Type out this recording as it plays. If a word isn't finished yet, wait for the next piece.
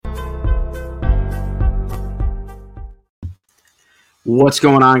What's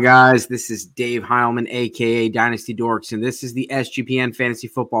going on, guys? This is Dave Heilman, a.k.a. Dynasty Dorks, and this is the SGPN Fantasy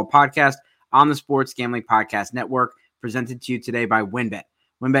Football Podcast on the Sports Gambling Podcast Network, presented to you today by WynnBET.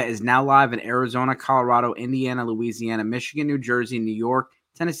 WynnBET is now live in Arizona, Colorado, Indiana, Louisiana, Michigan, New Jersey, New York,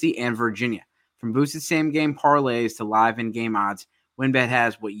 Tennessee, and Virginia. From boosted same-game parlays to live in-game odds, WynnBET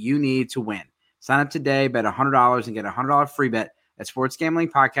has what you need to win. Sign up today, bet $100, and get a $100 free bet at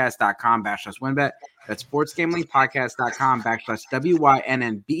sportsgamblingpodcast.com/WynnBET. That's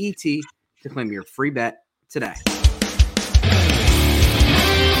sportsgamblingpodcast.com/WYNNBET to claim your free bet today.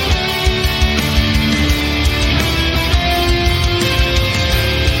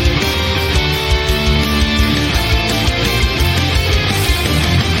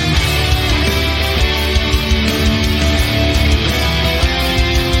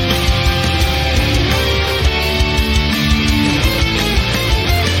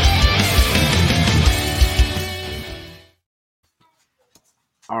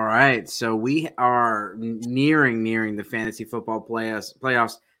 All right, so we are nearing the fantasy football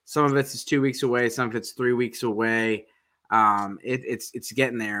playoffs. Some of it's 2 weeks away, some of it's 3 weeks away. It's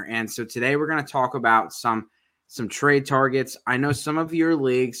getting there, and so today we're going to talk about some trade targets. I know some of your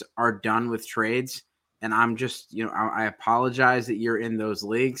leagues are done with trades, and I'm just I apologize that you're in those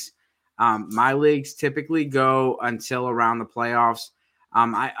leagues. My leagues typically go until around the playoffs.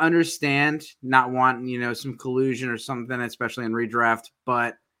 I understand not wanting some collusion or something, especially in redraft,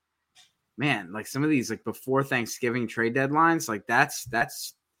 but man, like some of these like before Thanksgiving trade deadlines, like that's a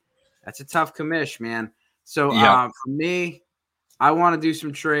tough commish, man. So for me, I want to do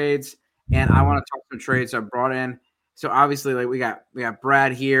some trades, and I want to talk some trades I brought in. So obviously, like we got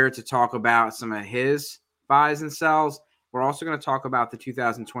Brad here to talk about some of his buys and sells. We're also going to talk about the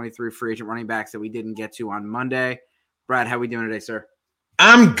 2023 free agent running backs that we didn't get to on Monday. Brad, how we doing today, sir?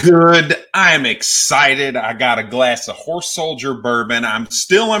 I'm good. I'm excited. I got a glass of Horse Soldier bourbon. I'm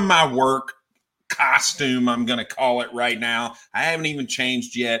still in my work costume, I'm going to call it right now. I haven't even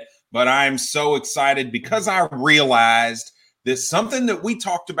changed yet, but I'm so excited because I realized that something that we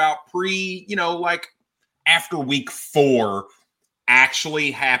talked about like after week 4 actually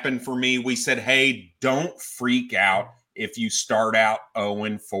happened for me. We said, hey, don't freak out if you start out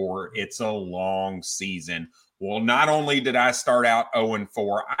 0-4. It's a long season. Well, not only did I start out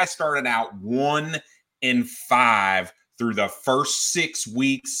 0-4, I started out 1-5 through the first 6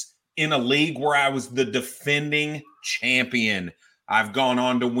 weeks in a league where I was the defending champion. I've gone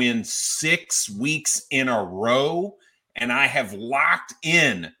on to win 6 weeks in a row, and I have locked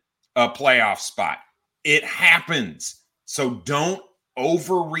in a playoff spot. It happens. So don't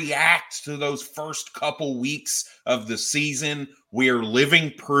overreact to those first couple weeks of the season. We are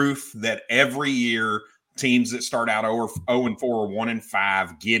living proof that every year teams that start out 0-4 or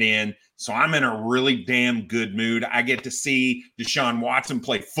 1-5 get in. So I'm in a really damn good mood. I get to see Deshaun Watson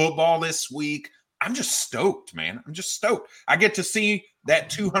play football this week. I'm just stoked, man. I'm just stoked. I get to see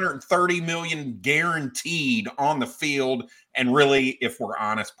that $230 million guaranteed on the field, and really, if we're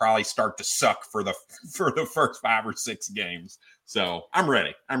honest, probably start to suck for the first 5 or 6 games. So I'm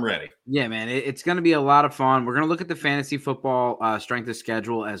ready. Yeah, man. It's going to be a lot of fun. We're going to look at the fantasy football strength of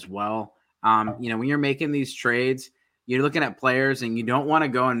schedule as well. When you're making these trades, you're looking at players and you don't want to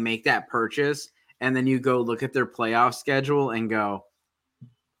go and make that purchase. And then you go look at their playoff schedule and go,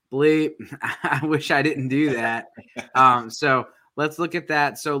 bleep, I wish I didn't do that. So let's look at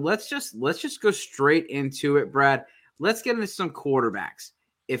that. So let's just go straight into it, Brad. Let's get into some quarterbacks.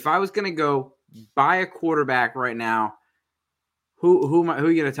 If I was going to go buy a quarterback right now, who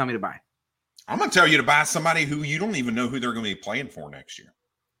are you going to tell me to buy? I'm going to tell you to buy somebody who you don't even know who they're going to be playing for next year.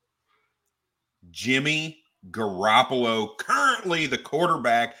 Jimmy Garoppolo, currently the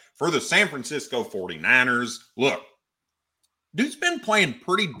quarterback for the San Francisco 49ers. Look, dude's been playing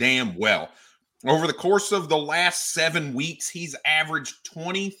pretty damn well. Over the course of the last 7 weeks, he's averaged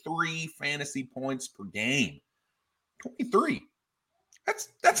 23 fantasy points per game. 23. That's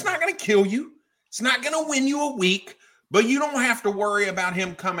not going to kill you. It's not going to win you a week, but you don't have to worry about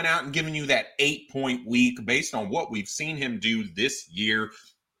him coming out and giving you that 8-point week based on what we've seen him do this year.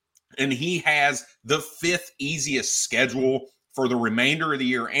 And he has the 5th easiest schedule for the remainder of the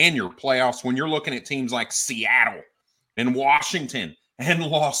year and your playoffs when you're looking at teams like Seattle and Washington and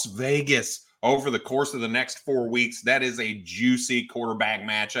Las Vegas over the course of the next 4 weeks. That is a juicy quarterback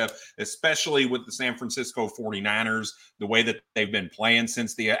matchup, especially with the San Francisco 49ers, the way that they've been playing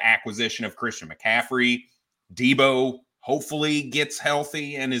since the acquisition of Christian McCaffrey. Debo hopefully gets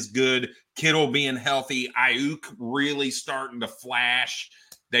healthy and is good. Kittle being healthy. Ayuk really starting to flash.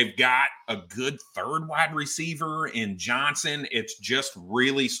 They've got a good third wide receiver in Johnson. It's just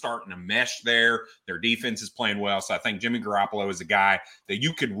really starting to mesh there. Their defense is playing well. So I think Jimmy Garoppolo is a guy that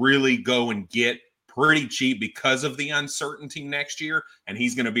you could really go and get pretty cheap because of the uncertainty next year. And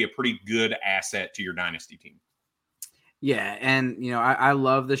he's going to be a pretty good asset to your dynasty team. Yeah, and I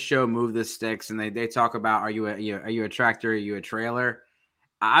love the show Move the Sticks, and they talk about are you a tractor, are you a trailer?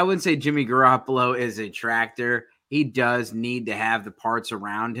 I wouldn't say Jimmy Garoppolo is a tractor. He does need to have the parts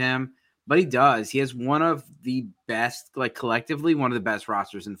around him, but he does. He has one of the best, like collectively, one of the best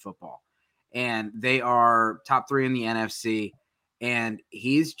rosters in football. And they are top 3 in the NFC. And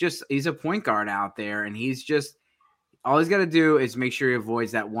he's a point guard out there. And all he's got to do is make sure he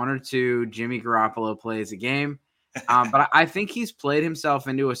avoids that 1 or 2 Jimmy Garoppolo plays a game. But I think he's played himself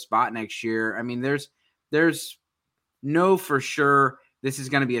into a spot next year. I mean, there's no for sure this is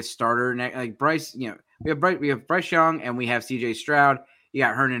going to be a starter. Like Bryce, we have Bryce Young and we have CJ Stroud. You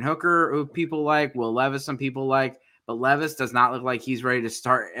got Herndon Hooker, who people like, Will Levis, some people like, but Levis does not look like he's ready to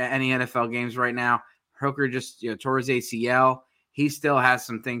start any NFL games right now. Hooker just tore his ACL. He still has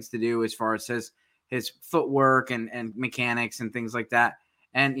some things to do as far as his footwork and mechanics and things like that.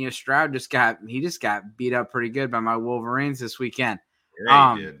 And Stroud just got beat up pretty good by my Wolverines this weekend.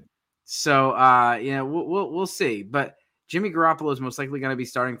 Yeah, he did. So we'll see, but Jimmy Garoppolo is most likely going to be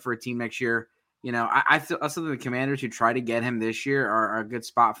starting for a team next year. I feel also the Commanders who try to get him this year are a good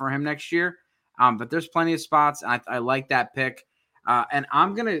spot for him next year. But there's plenty of spots. I like that pick. And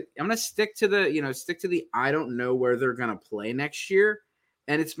I'm gonna stick to the I don't know where they're gonna play next year.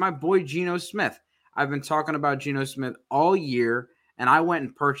 And it's my boy Geno Smith. I've been talking about Geno Smith all year, and I went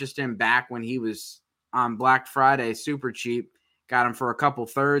and purchased him back when he was on Black Friday, super cheap. Got him for a couple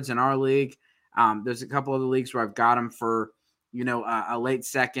thirds in our league. There's a couple other leagues where I've got him for, a late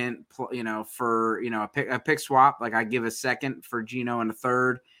second, for, a pick swap. Like I give a second for Geno and a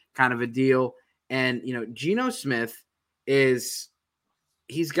third kind of a deal. And, Geno Smith he's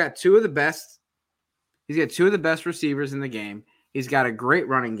got two of the best receivers in the game. He's got a great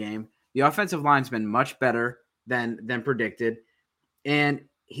running game. The offensive line's been much better than predicted. And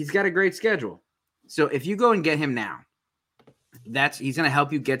he's got a great schedule. So if you go and get him now, he's going to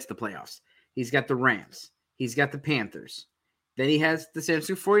help you get to the playoffs. He's got the Rams. He's got the Panthers. Then he has the San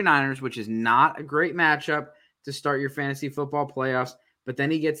Francisco 49ers, which is not a great matchup to start your fantasy football playoffs. But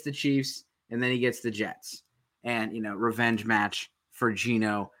then he gets the Chiefs, and then he gets the Jets. And, revenge match for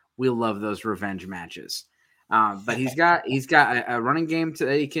Geno. We love those revenge matches. But he's got a running game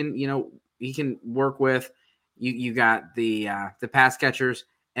that he can work with. You got the pass catchers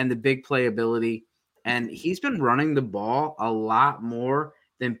and the big playability. And he's been running the ball a lot more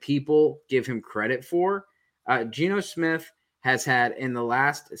than people give him credit for. Geno Smith has had in the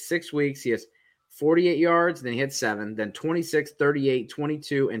last 6 weeks, he has 48 yards, then he had 7, then 26, 38,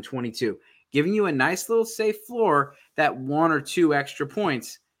 22, and 22, giving you a nice little safe floor that 1 or 2 extra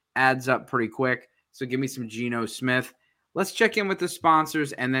points adds up pretty quick. So give me some Geno Smith. Let's check in with the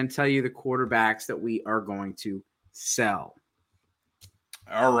sponsors and then tell you the quarterbacks that we are going to sell.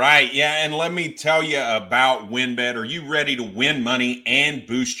 All right. Yeah. And let me tell you about WynnBET. Are you ready to win money and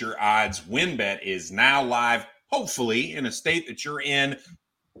boost your odds? WynnBET is now live, hopefully, in a state that you're in.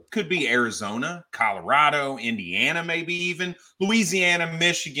 Could be Arizona, Colorado, Indiana, maybe even Louisiana,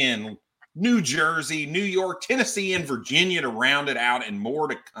 Michigan, New Jersey, New York, Tennessee, and Virginia to round it out, and more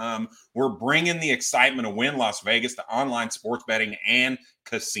to come. We're bringing the excitement of Wynn Las Vegas to online sports betting and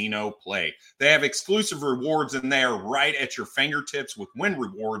casino play. They have exclusive rewards in there right at your fingertips with Wynn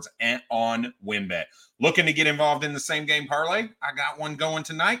Rewards and on WynnBET. Looking to get involved in the same game parlay? I got one going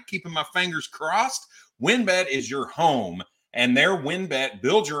tonight, keeping my fingers crossed. WynnBET is your home, and their WynnBET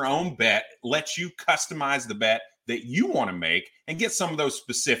build your own bet lets you customize the bet that you want to make and get some of those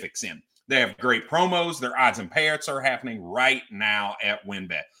specifics in. They have great promos. Their odds and payouts are happening right now at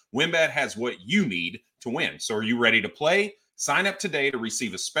WynnBET. WynnBET has what you need to win. So are you ready to play? Sign up today to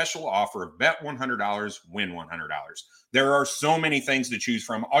receive a special offer of bet $100, win $100. There are so many things to choose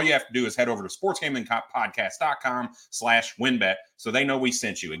from. All you have to do is head over to sportsgamblingpodcast.com/WynnBET so they know we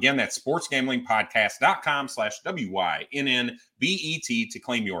sent you. Again, that's sportsgamblingpodcast.com/WYNNBET to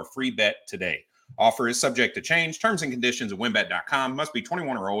claim your free bet today. Offer is subject to change. Terms and conditions at WynnBET.com. Must be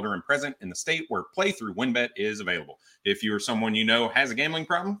 21 or older and present in the state where playthrough WynnBET is available. If you or someone you know has a gambling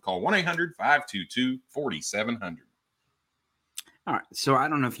problem, call 1-800-522-4700. All right. So I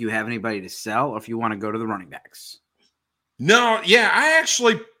don't know if you have anybody to sell or if you want to go to the running backs. No, yeah, I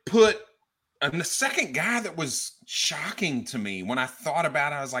actually put the second guy that was shocking to me when I thought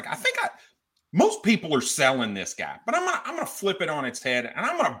about it. I was like, most people are selling this guy, but I'm gonna flip it on its head and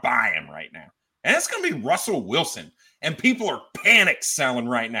I'm gonna buy him right now. And it's going to be Russell Wilson. And people are panic selling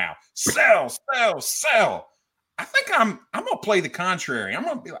right now. Sell, sell, sell. I think I'm going to play the contrary. I'm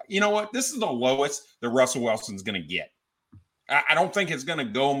going to be like, you know what? This is the lowest that Russell Wilson's going to get. I don't think it's going to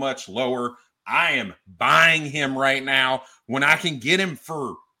go much lower. I am buying him right now when I can get him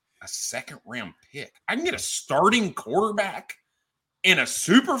for a second-round pick. I can get a starting quarterback in a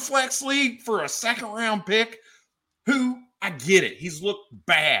super flex league for a second-round pick who, I get it, he's looked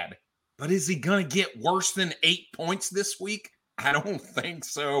bad. But is he going to get worse than 8 points this week? I don't think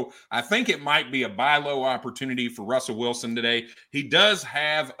so. I think it might be a buy low opportunity for Russell Wilson today. He does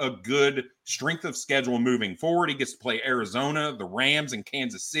have a good strength of schedule moving forward. He gets to play Arizona, the Rams, and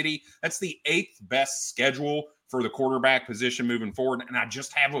Kansas City. That's the 8th best schedule for the quarterback position moving forward. And I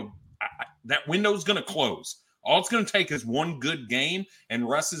just have that window's going to close. All it's going to take is one good game, and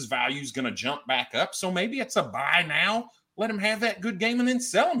Russ's value is going to jump back up. So maybe it's a buy now. Let him have that good game and then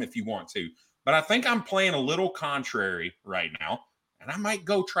sell him if you want to. But I think I'm playing a little contrary right now, and I might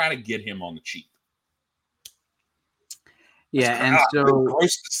go try to get him on the cheap. Yeah, and so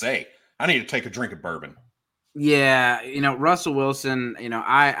gross to say. I need to take a drink of bourbon. Yeah, Russell Wilson,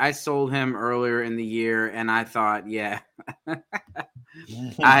 I sold him earlier in the year, and I thought, yeah,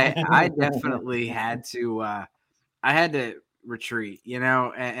 I definitely had to retreat,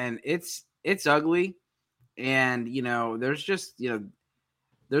 and it's ugly. And, there's just,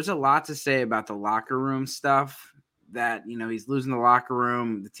 there's a lot to say about the locker room stuff that, he's losing the locker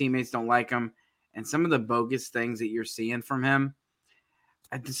room. The teammates don't like him. And some of the bogus things that you're seeing from him.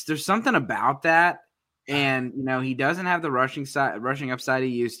 There's something about that. And, he doesn't have the rushing upside he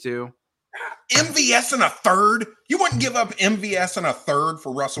used to. MVS in a third? You wouldn't give up MVS in a third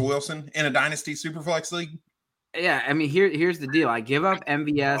for Russell Wilson in a Dynasty Superflex League? Yeah, I mean, here's the deal. I give up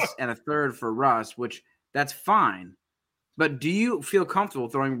MVS and a third for Russ, which that's fine. But do you feel comfortable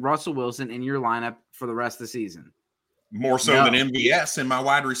throwing Russell Wilson in your lineup for the rest of the season? More so than MVS in my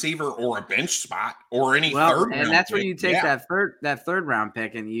wide receiver or a bench spot or any third. And that's where you take that third round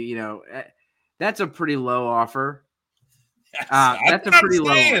pick, and that's a pretty low offer. That's a pretty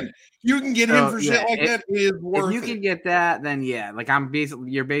low one. You can get him for shit like that. It is worth it. If you can get that, then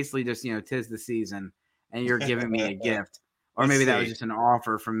you're basically just tis the season, and you're giving me a gift, or maybe that was just an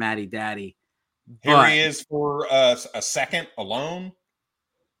offer from Matty Daddy. Here he is for a second alone.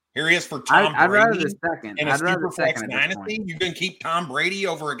 Here he is for Tom Brady. I'd rather the second. In a Superflex Dynasty, you can keep Tom Brady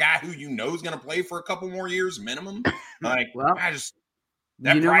over a guy who is going to play for a couple more years minimum. My next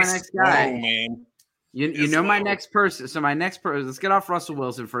guy, low, man. You know my next person. So my next person. Let's get off Russell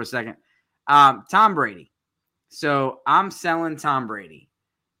Wilson for a second. Tom Brady. So I'm selling Tom Brady,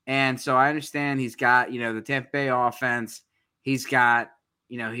 and so I understand he's got the Tampa Bay offense. He's got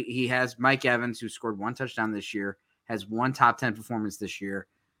he has Mike Evans, who scored 1 touchdown this year, has 1 top 10 performance this year.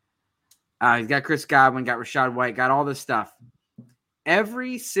 He's got Chris Godwin, got Rachaad White, got all this stuff.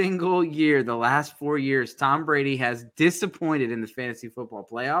 Every single year, the last 4 years, Tom Brady has disappointed in the fantasy football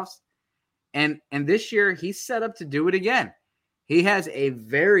playoffs. And this year, he's set up to do it again. He has a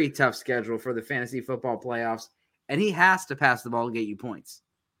very tough schedule for the fantasy football playoffs, and he has to pass the ball to get you points.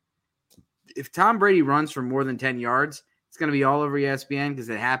 If Tom Brady runs for more than 10 yards, it's going to be all over ESPN because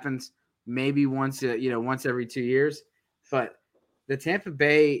it happens maybe once every 2 years. But the Tampa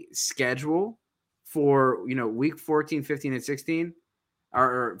Bay schedule for, week 14, 15, and 16,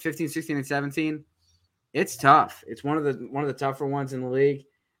 or 15, 16, and 17, it's tough. It's one of the tougher ones in the league.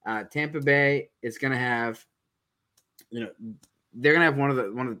 Tampa Bay is going to have, they're going to have one of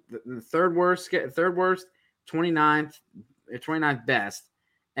the third worst, 29th best,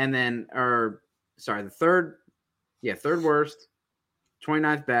 and then, the third worst,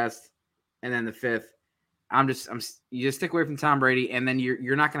 29th best, and then the 5th. You just stick away from Tom Brady, and then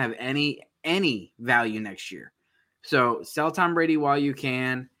you're not going to have any value next year. So sell Tom Brady while you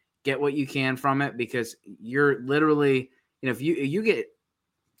can, get what you can from it, because you're literally, if you get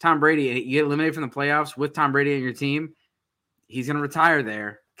Tom Brady and you get eliminated from the playoffs with Tom Brady on your team, he's going to retire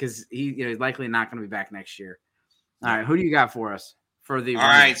there because he's likely not going to be back next year. All right, who do you got for us? All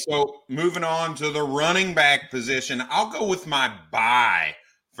right, so moving on to the running back position, I'll go with my buy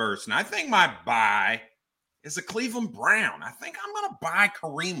first. And I think my buy is a Cleveland Brown. I think I'm going to buy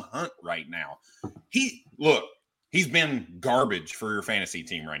Kareem Hunt right now. He's been garbage for your fantasy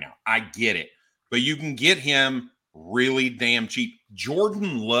team right now. I get it. But you can get him really damn cheap.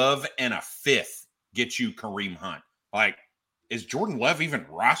 Jordan Love and a 5th gets you Kareem Hunt. Is Jordan Love even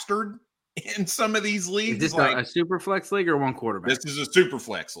rostered in some of these leagues? Is this a super flex league or one quarterback? This is a super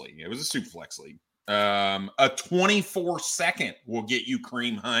flex league. It was a super flex league. A 24-second will get you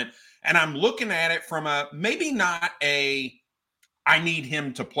Kareem Hunt. And I'm looking at it from maybe not I need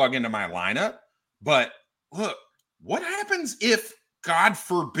him to plug into my lineup, But look, what happens if, God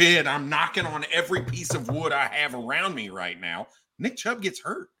forbid, I'm knocking on every piece of wood I have around me right now, Nick Chubb gets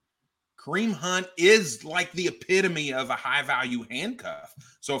hurt? Kareem Hunt is like the epitome of a high-value handcuff.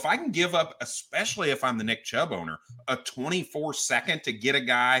 So if I can give up, especially if I'm the Nick Chubb owner, a 24-second to get a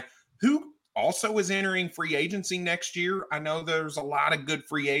guy who also is entering free agency next year. I know there's a lot of good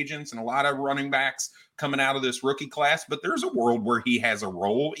free agents and a lot of running backs coming out of this rookie class, but there's a world where he has a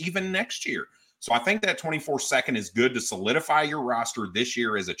role even next year. So I think that 24-second is good to solidify your roster this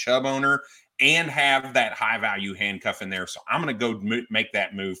year as a Chubb owner and have that high-value handcuff in there. So I'm going to go make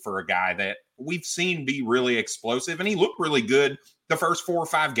that move for a guy that we've seen be really explosive, and he looked really good the first 4 or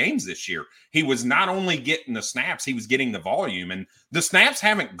 5 games this year. He was not only getting the snaps, he was getting the volume, and the snaps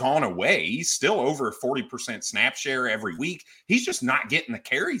haven't gone away. He's still over 40% snap share every week. He's just not getting the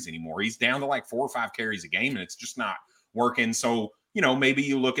carries anymore. He's down to like 4 or 5 carries a game, and it's just not working. So, maybe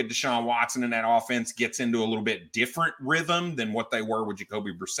you look at Deshaun Watson and that offense gets into a little bit different rhythm than what they were with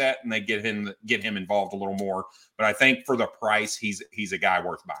Jacoby Brissett, and they get him involved a little more. But I think for the price, he's a guy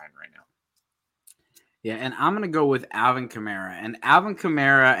worth buying right now. Yeah, and I'm going to go with Alvin Kamara. And Alvin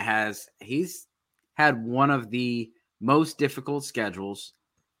Kamara he's had one of the most difficult schedules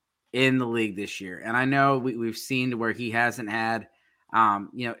in the league this year. And I know we've seen where he hasn't had,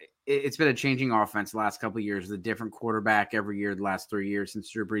 it's been a changing offense the last couple of years, the different quarterback every year, the last 3 years since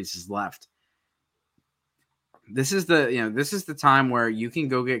Drew Brees has left. This is the time where you can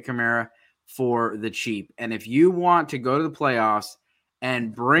go get Kamara for the cheap. And if you want to go to the playoffs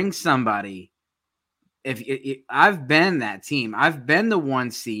and bring somebody, I've been that team, I've been the 1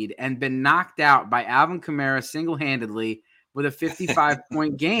 seed and been knocked out by Alvin Kamara single-handedly with a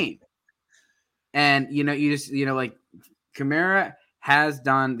 55-point game. And, Kamara has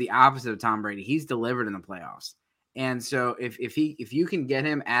done the opposite of Tom Brady. He's delivered in the playoffs. And so if you can get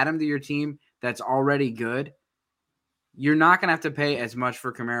him, add him to your team that's already good, you're not going to have to pay as much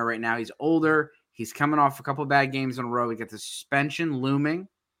for Kamara right now. He's older. He's coming off a couple of bad games in a row. We got the suspension looming.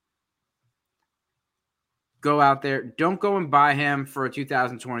 Go out there. Don't go and buy him for a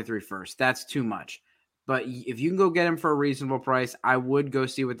 2023 first. That's too much. But if you can go get him for a reasonable price, I would go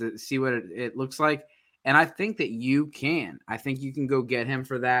see what it looks like. And I think that you can. I think you can go get him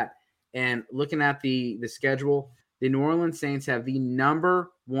for that. And looking at the schedule, the New Orleans Saints have the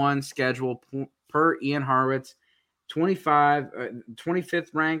number 1 schedule per Ian Harwitz, 25th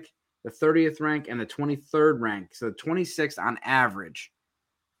rank, the 30th rank, and the 23rd rank. So 26th on average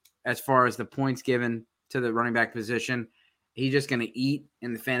as far as the points given to the running back position. He's just going to eat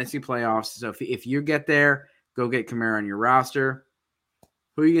in the fantasy playoffs. So if you get there, go get Kamara on your roster.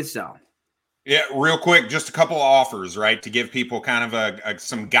 Who you can sell? Yeah, real quick, just a couple of offers, right, to give people kind of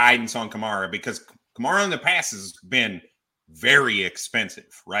some guidance on Kamara, because Kamara in the past has been very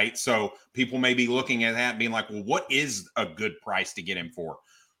expensive, right? So people may be looking at that and being like, well, what is a good price to get him for?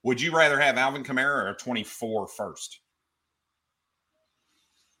 Would you rather have Alvin Kamara or a 24 first?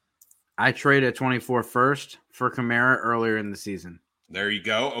 I traded a 24 first for Kamara earlier in the season. There you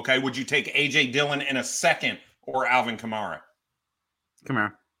go. Okay, would you take A.J. Dillon in a second or Alvin Kamara?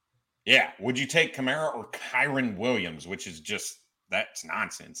 Kamara. Yeah. Would you take Kamara or Kyren Williams, which is that's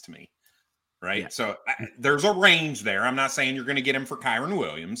nonsense to me, right? Yeah. So there's a range there. I'm not saying you're going to get him for Kyren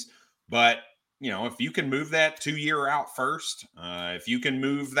Williams, but, if you can move that 2-year out first, if you can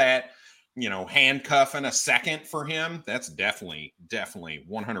move that, handcuff in a second for him, that's definitely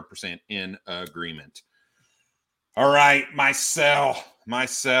 100% in agreement. All right, my sell.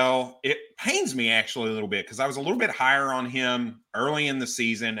 It pains me actually a little bit because I was a little bit higher on him early in the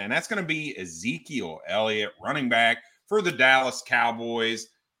season, and that's going to be Ezekiel Elliott, running back for the Dallas Cowboys.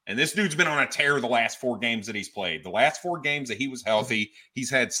 And this dude's been on a tear the last 4 games that he's played. The last 4 games that he was healthy, he's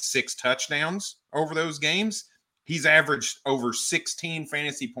had 6 touchdowns over those games. He's averaged over 16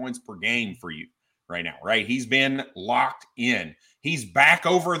 fantasy points per game for you right now, right? He's been locked in. He's back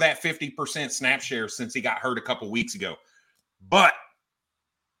over that 50% snap share since he got hurt a couple weeks ago. But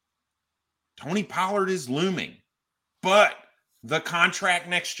Tony Pollard is looming. But the contract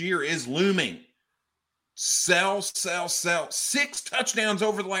next year is looming. Sell. 6 touchdowns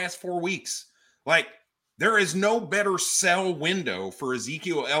over the last 4 weeks. Like, there is no better sell window for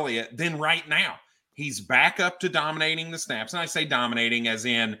Ezekiel Elliott than right now. He's back up to dominating the snaps. And I say dominating as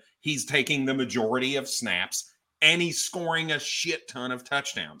in he's taking the majority of snaps and he's scoring a shit ton of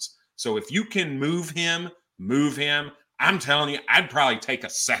touchdowns. So if you can move him. I'm telling you, I'd probably take a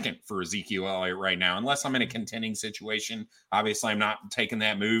second for Ezekiel Elliott right now, unless I'm in a contending situation. Obviously, I'm not taking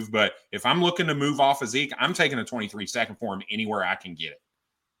that move. But if I'm looking to move off of Zeke, I'm taking a 23 second for him anywhere I can get it.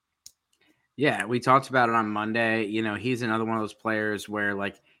 Yeah, we talked about it on Monday. He's another one of those players where,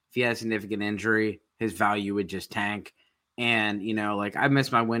 like, if he has significant injury, his value would just tank. And, like I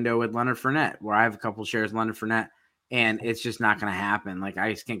missed my window with Leonard Fournette, where I have a couple shares of Leonard Fournette, and it's just not going to happen. Like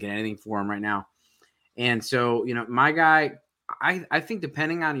I just can't get anything for him right now. And so, my guy, I think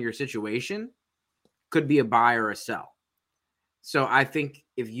depending on your situation, could be a buy or a sell. So I think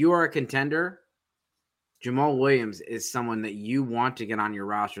if you are a contender, Jamal Williams is someone that you want to get on your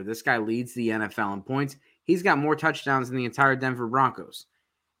roster. This guy leads the NFL in points. He's got more touchdowns than the entire Denver Broncos.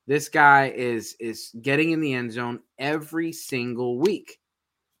 This guy is getting in the end zone every single week.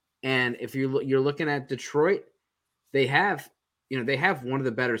 And if you're looking at Detroit, they have one of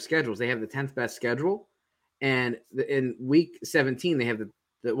the better schedules. They have the 10th best schedule, and in week 17 they have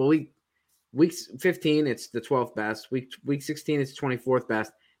week 15 it's the 12th best. Week 16 it's 24th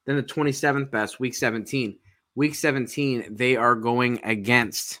best. Then the 27th best, week 17. Week 17 they are going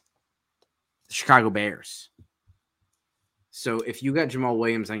against the Chicago Bears. So if you got Jamal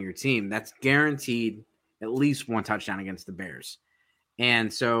Williams on your team, that's guaranteed at least one touchdown against the Bears.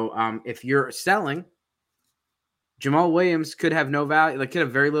 And so if you're selling, Jamal Williams could have no value, could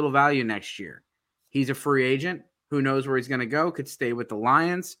have very little value next year. He's a free agent. Who knows where he's going to go? Could stay with the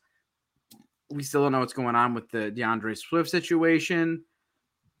Lions. We still don't know what's going on with the DeAndre Swift situation.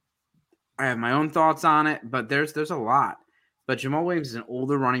 I have my own thoughts on it, but there's a lot. But Jamal Williams is an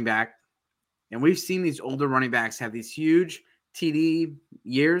older running back. And we've seen these older running backs have these huge TD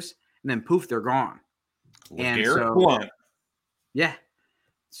years, and then poof, they're gone. And so, yeah.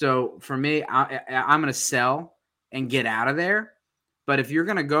 So for me, I'm going to sell and get out of there. But if you're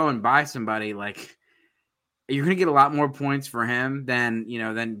going to go and buy somebody, you're going to get a lot more points for him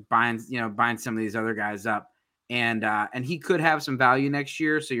than buying some of these other guys up. And he could have some value next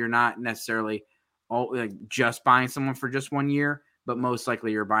year. So you're not necessarily just buying someone for just 1 year. But most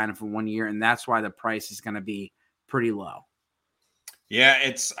likely you're buying them for 1 year, and that's why the price is going to be pretty low.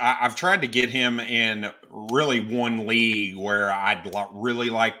 Yeah, I've tried to get him in really one league where I'd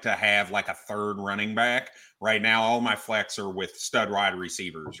really like to have like a third running back. Right now, all my flex are with stud wide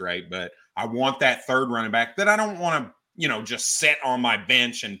receivers, right? But I want that third running back that I don't want to, just sit on my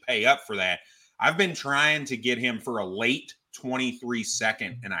bench and pay up for that. I've been trying to get him for a late 23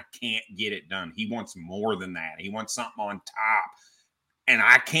 second, and I can't get it done. He wants more than that. He wants something on top. And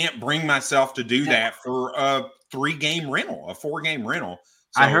I can't bring myself to do that for a 3-game rental, a 4-game rental.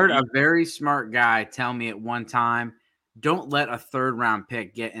 So I heard a very smart guy tell me at one time, don't let a third-round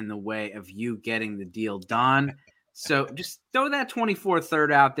pick get in the way of you getting the deal done. So just throw that 24th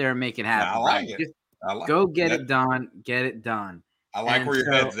third out there and make it happen. I like it. Go get it done. Get it done. I like where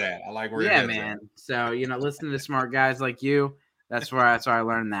your head's at. I like where your head's at. Yeah, man. So, listen to smart guys like you. That's where I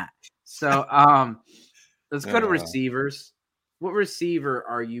learned that. So let's go to receivers. What receiver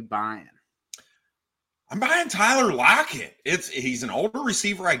are you buying? I'm buying Tyler Lockett. He's an older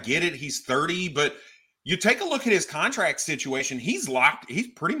receiver. I get it. He's 30, but you take a look at his contract situation. He's locked. He's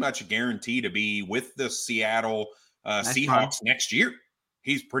pretty much guaranteed to be with the Seattle Seahawks next year.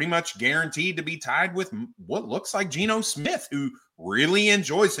 He's pretty much guaranteed to be tied with what looks like Geno Smith, who really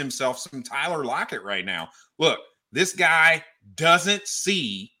enjoys himself some Tyler Lockett right now. Look, this guy doesn't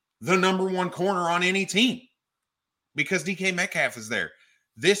see the number one corner on any team, because DK Metcalf is there.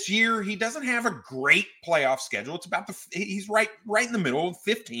 This year, he doesn't have a great playoff schedule. It's about he's right in the middle,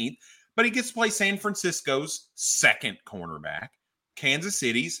 15th, but he gets to play San Francisco's second cornerback, Kansas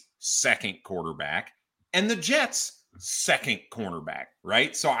City's second quarterback, and the Jets' second cornerback,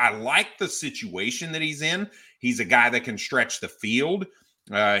 right? So I like the situation that he's in. He's a guy that can stretch the field.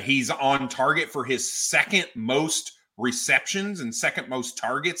 He's on target for his second most receptions and second most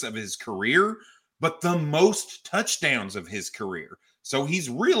targets of his career, but the most touchdowns of his career. So he's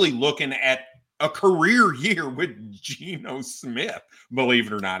really looking at a career year with Geno Smith, believe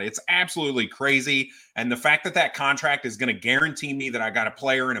it or not. It's absolutely crazy. And the fact that contract is going to guarantee me that I got a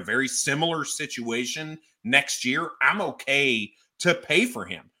player in a very similar situation next year, I'm okay to pay for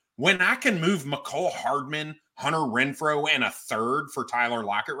him. When I can move McCole Hardman, Hunter Renfrow, and a third for Tyler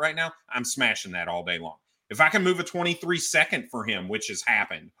Lockett right now, I'm smashing that all day long. If I can move a 23 second for him, which has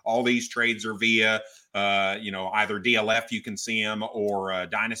happened, all these trades are via, either DLF, you can see them, or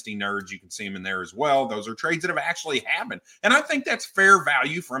Dynasty Nerds, you can see them in there as well. Those are trades that have actually happened. And I think that's fair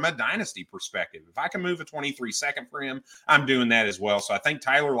value from a Dynasty perspective. If I can move a 23 second for him, I'm doing that as well. So I think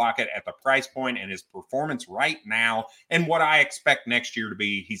Tyler Lockett at the price point and his performance right now and what I expect next year to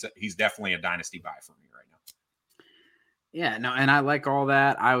be, he's definitely a Dynasty buy for me right now. Yeah, no, and I like all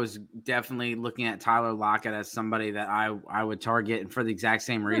that. I was definitely looking at Tyler Lockett as somebody that I would target, and for the exact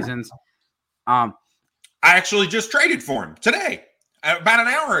same reasons. I actually just traded for him today, about an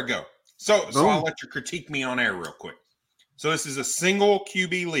hour ago. So I'll let you critique me on air real quick. So this is a single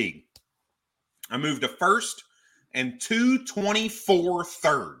QB league. I moved a first and 2 24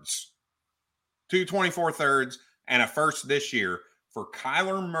 thirds. 2 24 thirds and a first this year for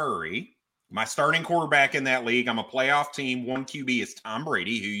Kyler Murray, my starting quarterback in that league. I'm a playoff team. One QB is Tom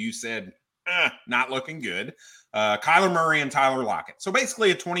Brady, who you said not looking good. Kyler Murray and Tyler Lockett. So basically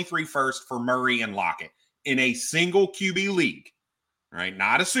a 23 first for Murray and Lockett in a single QB league, right?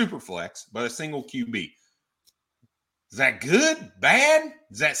 Not a super flex, but a single QB. Is that good? Bad?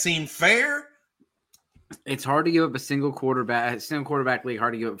 Does that seem fair? It's hard to give up a single quarterback league,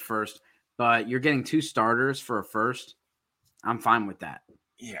 hard to give up first, but you're getting 2 starters for a first. I'm fine with that.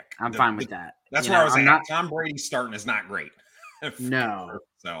 Yeah. I'm fine with that. That's where I was at. Tom Brady starting is not great. No.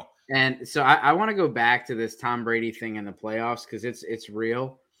 So I want to go back to this Tom Brady thing in the playoffs because it's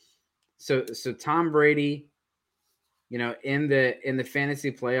real. So Tom Brady, in the fantasy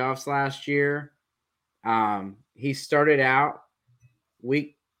playoffs last year, he started out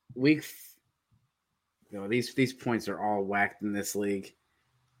these points are all whacked in this league.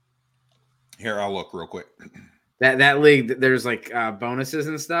 Here, I'll look real quick. That league, there's like bonuses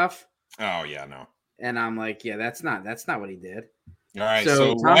and stuff. Oh yeah, no. And I'm like, yeah, that's not what he did. All right.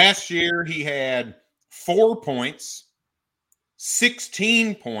 So last year he had 4 points,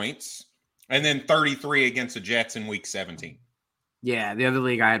 16 points, and then 33 against the Jets in week 17. Yeah, the other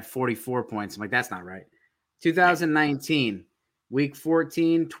league I had 44 points. I'm like, that's not right. 2019, week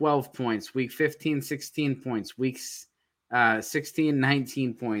 14, 12 points. Week 15, 16 points. Weeks 16,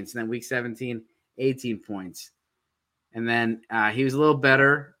 19 points. And then week 17, 18 points. And then he was a little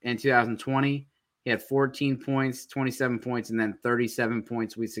better in 2020. He had 14 points, 27 points, and then 37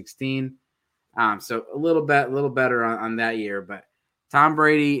 points week 16. So a little better on that year. But Tom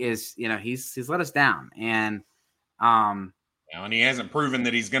Brady is, he's let us down. And and he hasn't proven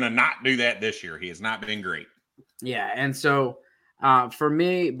that he's going to not do that this year. He has not been great. Yeah, and so for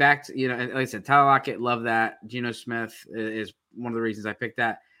me, back to, like I said, Tyler Lockett, love that. Geno Smith is one of the reasons I picked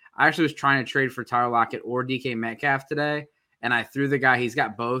that. I actually was trying to trade for Tyler Lockett or DK Metcalf today, and I threw the guy. He's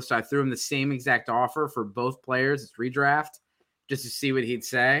got both, so I threw him the same exact offer for both players. It's redraft, just to see what he'd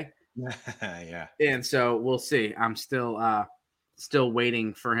say. Yeah. And so we'll see. I'm still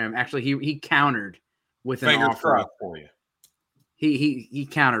waiting for him. Actually, he countered with an offer for you. He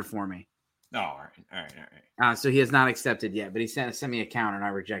countered for me. Oh, all right. So he has not accepted yet, but he sent me a counter and I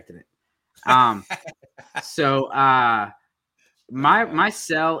rejected it. So my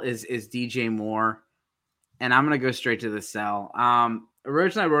sell is DJ Moore, and I'm gonna go straight to the sell.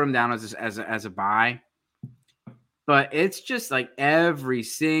 Originally I wrote him down as a buy, but it's just like every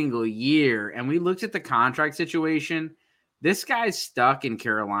single year. And we looked at the contract situation. This guy's stuck in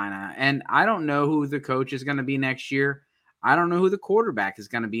Carolina, and I don't know who the coach is going to be next year. I don't know who the quarterback is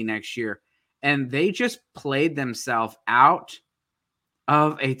going to be next year. And they just played themselves out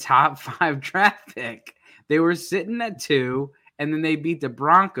of a top 5 draft pick. They were sitting at 2, and then they beat the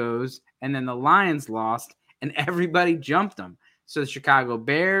Broncos, and then the Lions lost, and everybody jumped them. So the Chicago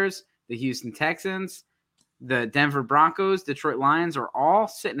Bears, the Houston Texans, the Denver Broncos, Detroit Lions are all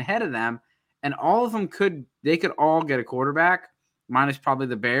sitting ahead of them, and all of them could all get a quarterback, minus probably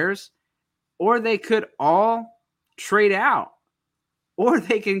the Bears, or they could all trade out, or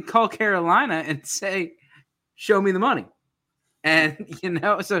they can call Carolina and say, show me the money. And,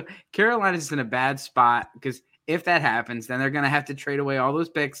 so Carolina's in a bad spot because if that happens, then they're going to have to trade away all those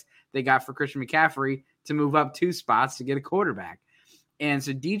picks they got for Christian McCaffrey to move up 2 spots to get a quarterback. And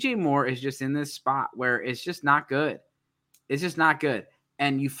so DJ Moore is just in this spot where it's just not good. It's just not good.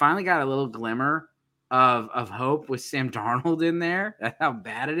 And you finally got a little glimmer of hope with Sam Darnold in there. That's how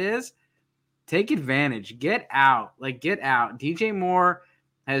bad it is. Take advantage. Get out. Get out. DJ Moore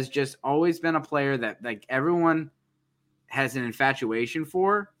has just always been a player that everyone has an infatuation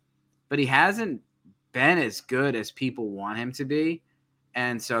for, but he hasn't been as good as people want him to be.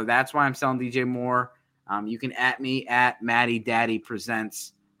 And so that's why I'm selling DJ Moore. You can @ me at Matty Daddy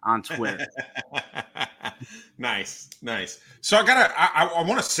Presents on Twitter. Nice. So I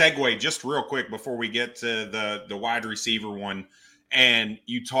want to segue just real quick before we get to the wide receiver one. And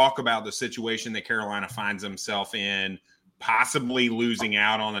you talk about the situation that Carolina finds himself in, possibly losing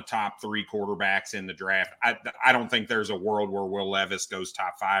out on the top 3 quarterbacks in the draft. I don't think there's a world where Will Levis goes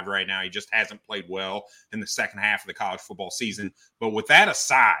top 5 right now. He just hasn't played well in the second half of the college football season. But with that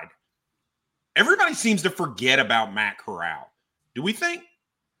aside, everybody seems to forget about Matt Corral. Do we think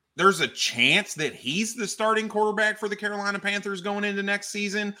there's a chance that he's the starting quarterback for the Carolina Panthers going into next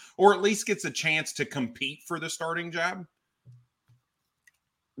season, or at least gets a chance to compete for the starting job?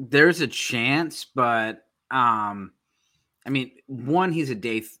 There's a chance, but one, he's a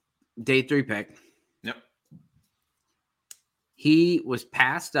day 3 pick. Yep. he was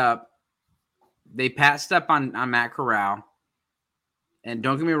passed up. They passed up on Matt Corral. And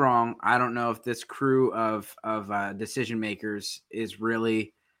don't get me wrong, I don't know if this crew of decision makers is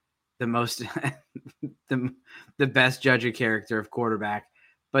really the most the best judge of character of quarterback,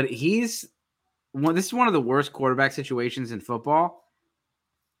 but this is one of the worst quarterback situations in football.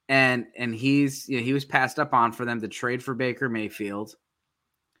 And he was passed up on for them to trade for Baker Mayfield.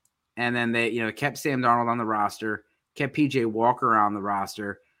 And then they, kept Sam Darnold on the roster, kept PJ Walker on the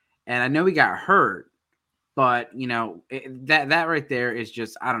roster. And I know he got hurt, but that right there is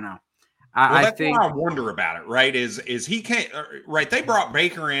just, I don't know. I think what I wonder about it, right, is he can't, right? They brought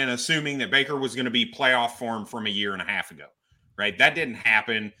Baker in assuming that Baker was going to be playoff form from a year and a half ago, right? That didn't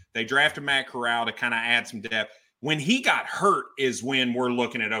happen. They drafted Matt Corral to kind of add some depth. When he got hurt is when we're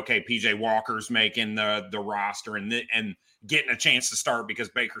looking at, okay, PJ Walker's making the roster and getting a chance to start because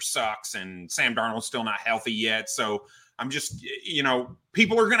Baker sucks and Sam Darnold's still not healthy yet. So I'm just,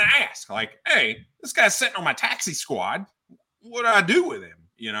 people are going to ask, like, hey, this guy's sitting on my taxi squad. What do I do with him?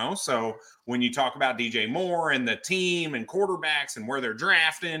 So when you talk about DJ Moore and the team and quarterbacks and where they're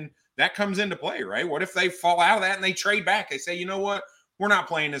drafting, that comes into play, right? What if they fall out of that and they trade back? They say, you know what? We're not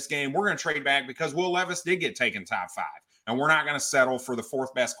playing this game. We're going to trade back because Will Levis did get taken top 5. And we're not going to settle for the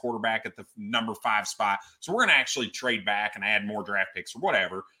 4th best quarterback at the number 5 spot. So we're going to actually trade back and add more draft picks or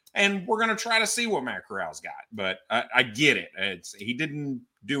whatever. And we're going to try to see what Matt Corral's got. But I get it. He didn't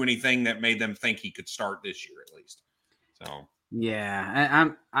do anything that made them think he could start this year at least. So. Yeah,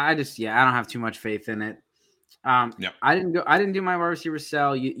 I don't have too much faith in it. Yep. I didn't do my wide receiver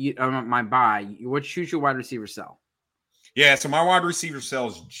sell. My buy. Choose your wide receiver sell? Yeah, so my wide receiver sell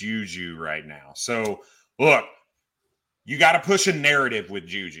is Juju right now. So look, you got to push a narrative with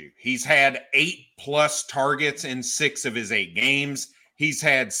Juju. He's had 8+ targets in 6 of his 8 games. He's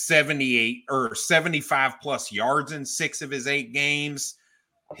had 78 or 75 plus yards in 6 of his 8 games.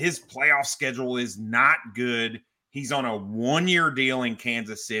 His playoff schedule is not good. He's on a 1-year deal in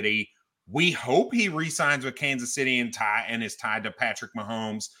Kansas City. We hope he re-signs with Kansas City and is tied to Patrick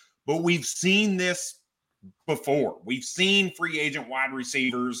Mahomes. But we've seen this before. We've seen free agent wide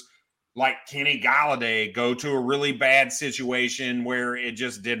receivers like Kenny Golladay go to a really bad situation where it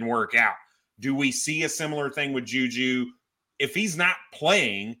just didn't work out. Do we see a similar thing with Juju? If he's not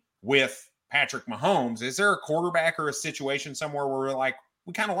playing with Patrick Mahomes, is there a quarterback or a situation somewhere where we're like,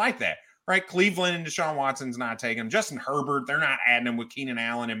 we kind of like that? Right, Cleveland and Deshaun Watson's not taking him. Justin Herbert, they're not adding him with Keenan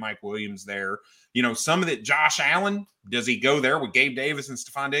Allen and Mike Williams there. Some of it, Josh Allen, does he go there with Gabe Davis and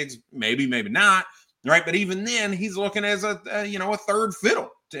Stephon Diggs? Maybe, maybe not. Right, but even then, he's looking as a third fiddle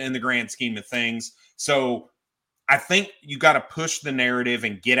in the grand scheme of things. So I think you got to push the narrative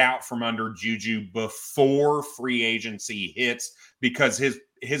and get out from under Juju before free agency hits because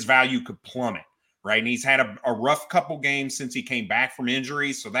his value could plummet. Right. And he's had a rough couple games since he came back from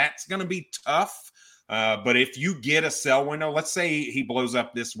injury. So that's going to be tough. But if you get a sell window, let's say he blows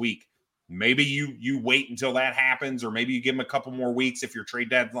up this week, maybe you wait until that happens, or maybe you give him a couple more weeks if your trade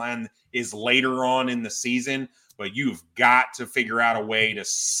deadline is later on in the season. But you've got to figure out a way to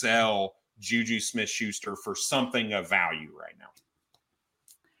sell Juju Smith-Schuster for something of value right now.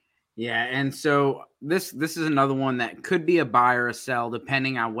 Yeah, and so this is another one that could be a buy or a sell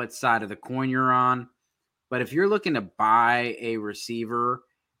depending on what side of the coin you're on. But if you're looking to buy a receiver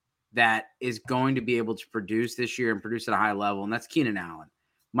that is going to be able to produce this year and produce at a high level, and that's Keenan Allen.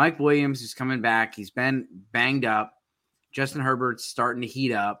 Mike Williams is coming back. He's been banged up. Justin Herbert's starting to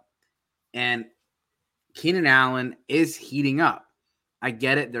heat up. And Keenan Allen is heating up. I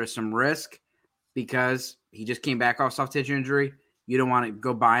get it. There's some risk because he just came back off soft tissue injury. You don't want to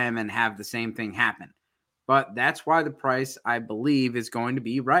go buy him and have the same thing happen. But that's why the price, I believe, is going to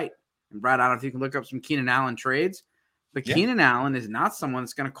be right. And Brad, I don't know if you can look up some Keenan Allen trades, but yeah. Keenan Allen is not someone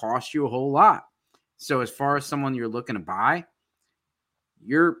that's going to cost you a whole lot. So as far as someone you're looking to buy,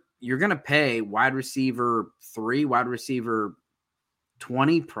 you're going to pay wide receiver 3, wide receiver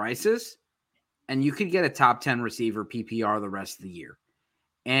 20 prices, and you could get a top 10 receiver PPR the rest of the year.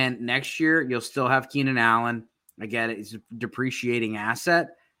 And next year, you'll still have Keenan Allen. Again, it's a depreciating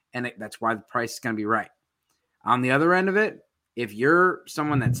asset, and that's why the price is going to be right. On the other end of it, if you're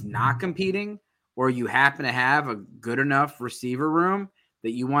someone that's not competing or you happen to have a good enough receiver room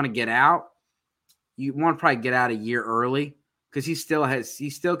that you want to get out, you want to probably get out a year early because he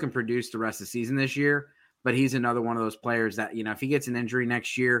still can produce the rest of the season this year, but he's another one of those players that, if he gets an injury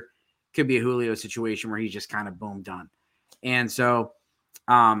next year, could be a Julio situation where he's just kind of boom done. And so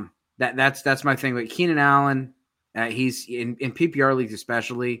that's my thing with Keenan Allen. He's in PPR leagues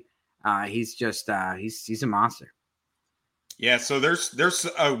especially. He's just he's a monster. Yeah, so there's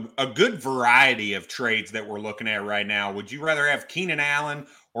a good variety of trades that we're looking at right now. Would you rather have Keenan Allen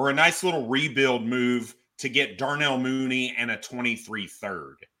or a nice little rebuild move to get Darnell Mooney and a 23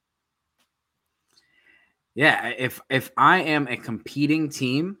 third? Yeah, if I am a competing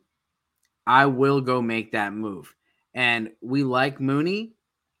team, I will go make that move. And we like Mooney,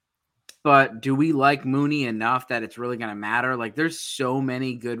 but do we like Mooney enough that it's really going to matter? Like, there's so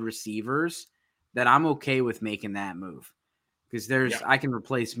many good receivers that I'm okay with making that move. Because I can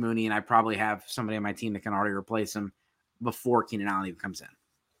replace Mooney, and I probably have somebody on my team that can already replace him before Keenan Allen even comes in.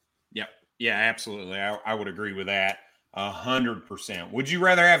 Yep. Yeah, absolutely. I would agree with that 100%. Would you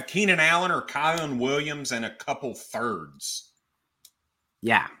rather have Keenan Allen or Kylan Williams and a couple thirds?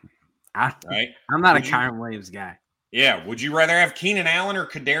 Yeah. Right? I'm not a Kylan Williams guy. Yeah. Would you rather have Keenan Allen or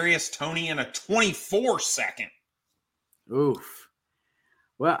Kadarius Toney and a 24 second? Oof.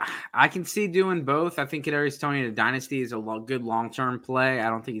 Well, I can see doing both. I think Kadarius Toney to Dynasty is a good long-term play. I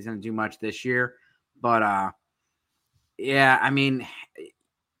don't think he's going to do much this year. But, yeah, I mean,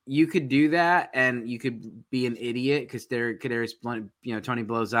 you could do that, and you could be an idiot because Kadarius, Toney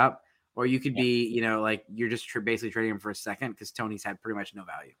blows up. Or you could be, like you're just basically trading him for a second because Toney's had pretty much no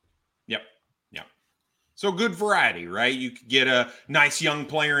value. Yep. So good variety, right? You could get a nice young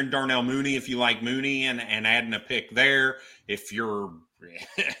player in Darnell Mooney if you like Mooney and adding a pick there. If you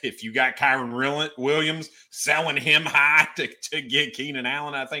got Kyron Williams, selling him high to get Keenan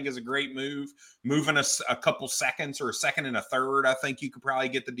Allen, I think is a great move. Moving a couple seconds or a second and a third, I think you could probably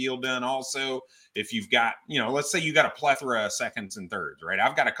get the deal done also. If you've got, let's say you got a plethora of seconds and thirds, right?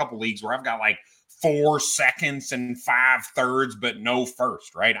 I've got a couple leagues where I've got like 4 seconds and 5 thirds, but no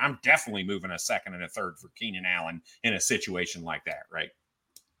first, right? I'm definitely moving a second and a third for Keenan Allen in a situation like that, right?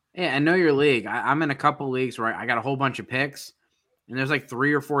 Yeah, I know your league. I'm in a couple leagues where I got a whole bunch of picks, and there's like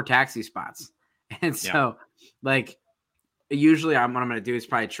 3 or 4 taxi spots. And so, usually what I'm going to do is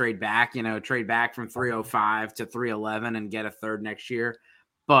probably trade back from 305 to 311 and get a third next year.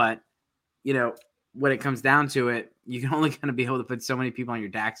 But, when it comes down to it, you can only kind of be able to put so many people on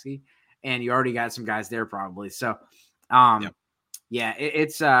your taxi, and you already got some guys there probably. So, I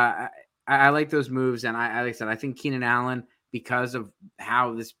like those moves. And like I said, I think Keenan Allen, because of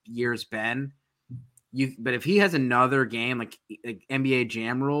how this year's been, but if he has another game like NBA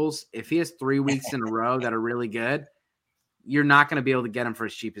Jam rules, if he has 3 weeks in a row that are really good, you're not going to be able to get him for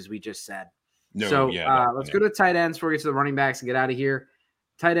as cheap as we just said. Let's go to tight ends before we get to the running backs and get out of here.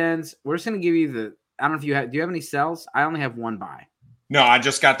 Tight ends, we're just going to give you I don't know if do you have any sells? I only have one buy. No, I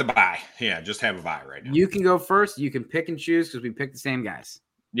just got the buy. Yeah, just have a buy right now. You can go first. You can pick and choose because we picked the same guys.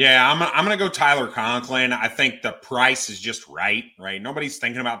 Yeah, I'm going to go Tyler Conklin. I think the price is just right? Nobody's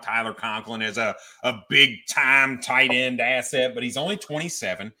thinking about Tyler Conklin as a big-time tight end asset, but he's only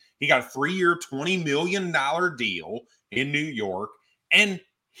 27. He got a 3-year, $20 million deal in New York, and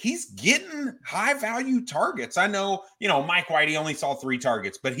he's getting high-value targets. I know, Mike White, only saw 3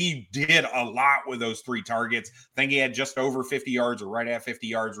 targets, but he did a lot with those 3 targets. I think he had just over 50 yards or right at 50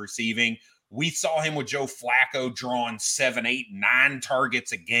 yards receiving. We saw him with Joe Flacco drawing 7, 8, 9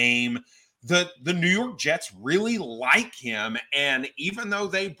 targets a game. The New York Jets really like him, and even though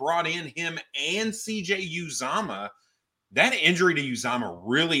they brought in him and CJ Uzomah, that injury to Uzomah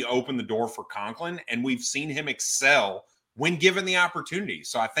really opened the door for Conklin, and we've seen him excel when given the opportunity.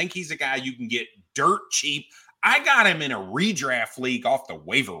 So I think he's a guy you can get dirt cheap. I got him in a redraft league off the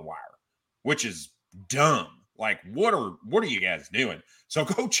waiver wire, which is dumb. Like, what are you guys doing? So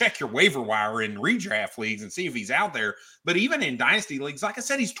go check your waiver wire in redraft leagues and see if he's out there. But even in dynasty leagues, like I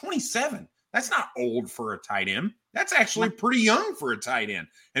said, he's 27. That's not old for a tight end. That's actually pretty young for a tight end.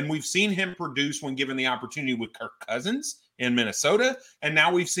 And we've seen him produce when given the opportunity with Kirk Cousins in Minnesota. And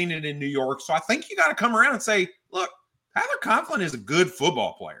now we've seen it in New York. So I think you got to come around and say, look, Tyler Conklin is a good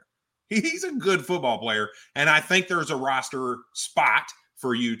football player. He's a good football player. And I think there's a roster spot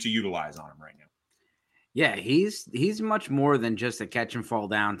for you to utilize on him right now. Yeah, he's much more than just a catch and fall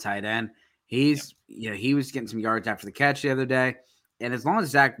down tight end. He was getting some yards after the catch the other day. And as long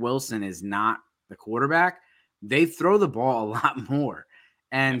as Zach Wilson is not the quarterback, they throw the ball a lot more.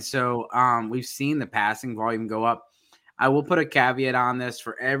 And so we've seen the passing volume go up. I will put a caveat on this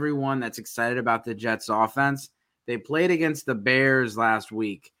for everyone that's excited about the Jets offense. They played against the Bears last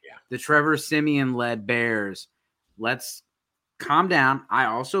week. Yeah. The Trevor Siemian-led Bears. Let's calm down. I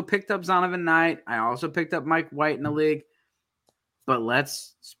also picked up Zonovan Knight. I also picked up Mike White in the league. But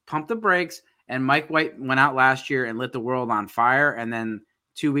let's pump the brakes. And Mike White went out last year and lit the world on fire. And then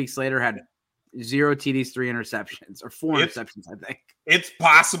 2 weeks later had 0 TDs, 3 interceptions, or 4 interceptions, I think. It's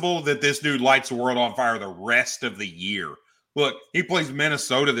possible that this dude lights the world on fire the rest of the year. Look, he plays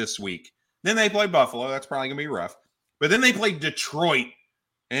Minnesota this week. Then they play Buffalo. That's probably going to be rough. But then they played Detroit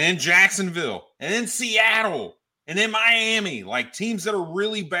and then Jacksonville and then Seattle and then Miami, like teams that are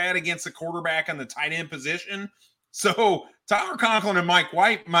really bad against the quarterback and the tight end position. So Tyler Conklin and Mike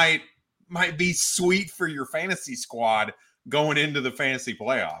White might be sweet for your fantasy squad going into the fantasy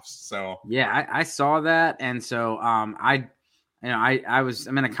playoffs. So yeah, I saw that, and so I'm in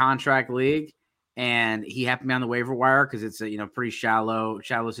a contract league, and he happened to be on the waiver wire because it's a pretty shallow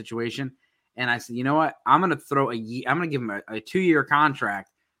situation. And I said, you know what, I'm gonna give him a 2-year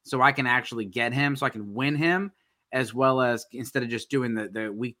contract so I can actually get him, so I can win him, as well as instead of just doing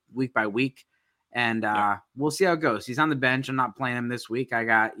the week by week. And we'll see how it goes. He's on the bench. I'm not playing him this week. I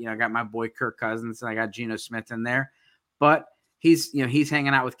got my boy Kirk Cousins, and I got Geno Smith in there, but he's hanging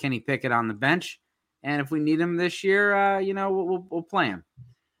out with Kenny Pickett on the bench. And if we need him this year, we'll play him.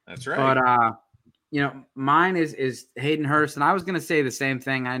 That's right. But mine is Hayden Hurst, and I was going to say the same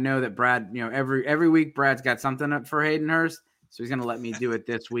thing. I know that Brad, every week Brad's got something up for Hayden Hurst, so he's going to let me do it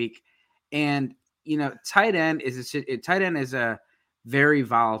this week. And tight end is a very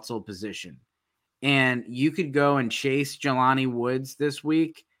volatile position, and you could go and chase Jelani Woods this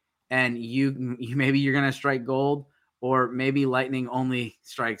week, and maybe you're going to strike gold, or maybe lightning only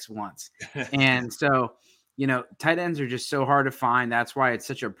strikes once. And so, tight ends are just so hard to find. That's why it's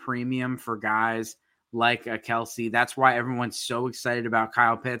such a premium for guys like Kelsey. That's why everyone's so excited about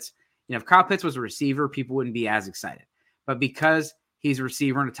Kyle Pitts. If Kyle Pitts was a receiver, people wouldn't be as excited. But because he's a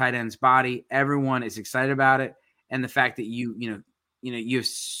receiver in a tight end's body, everyone is excited about it. And the fact that you have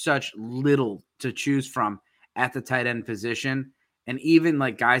such little to choose from at the tight end position, and even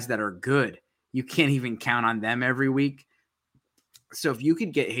like guys that are good, you can't even count on them every week. So if you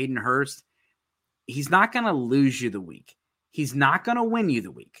could get Hayden Hurst, he's not going to lose you the week. He's not going to win you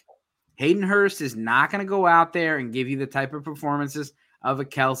the week. Hayden Hurst is not going to go out there and give you the type of performances of a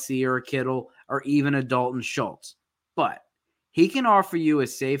Kelsey or a Kittle or even a Dalton Schultz. But he can offer you a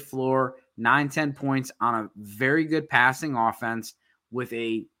safe floor, 9-10 points on a very good passing offense with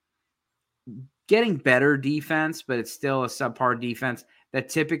a getting better defense, but it's still a subpar defense that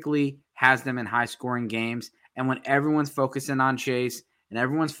typically has them in high-scoring games. And when everyone's focusing on Chase and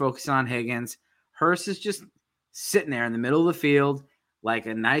everyone's focusing on Higgins, Hurst is just sitting there in the middle of the field like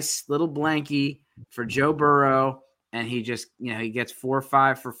a nice little blankie for Joe Burrow, and he just, he gets 4 or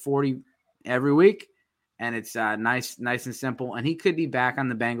 5 for 40 every week, and it's nice and simple. And he could be back on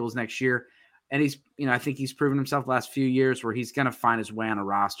the Bengals next year, and he's, I think he's proven himself the last few years where he's going to find his way on a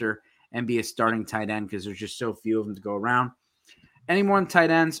roster and be a starting tight end because there's just so few of them to go around. Any more on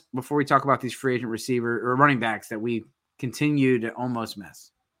tight ends before we talk about these free agent receiver or running backs that we continue to almost miss?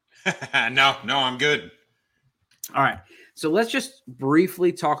 No, I'm good. All right. So let's just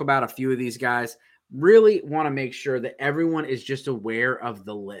briefly talk about a few of these guys. Really want to make sure that everyone is just aware of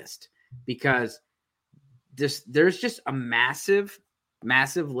the list, because there's just a massive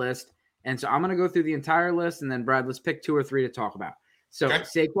list. And so I'm going to go through the entire list, and then Brad, let's pick 2 or 3 to talk about. So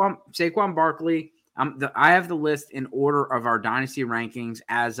okay. Saquon Barkley, I have the list in order of our Dynasty rankings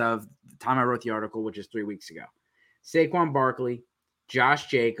as of the time I wrote the article, which is 3 weeks ago. Saquon Barkley, Josh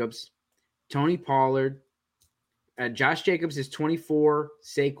Jacobs, Tony Pollard. Josh Jacobs is 24.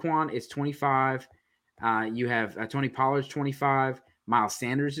 Saquon is 25. You have Tony Pollard's 25. Miles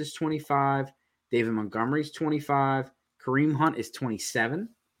Sanders is 25. David Montgomery's 25. Kareem Hunt is 27.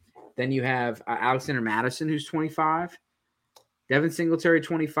 Then you have Alexander Madison, who's 25. Devin Singletary,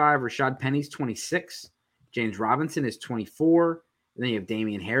 25. Rashad Penny's 26. James Robinson is 24. And then you have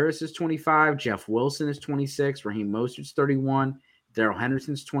Damian Harris is 25. Jeff Wilson is 26. Raheem Mostert's 31. Darrell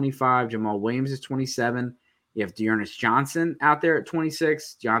Henderson's 25. Jamal Williams is 27. You have Dearness Johnson out there at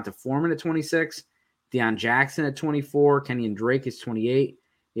 26. Deonta Foreman at 26. Deion Jackson at 24. Kenyon Drake is 28.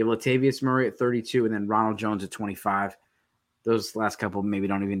 You have Latavius Murray at 32. And then Ronald Jones at 25. Those last couple maybe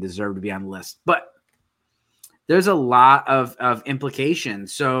don't even deserve to be on the list. But there's a lot of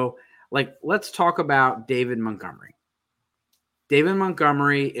implications. So, let's talk about David Montgomery. David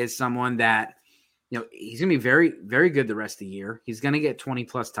Montgomery is someone that, he's going to be very, very good the rest of the year. He's going to get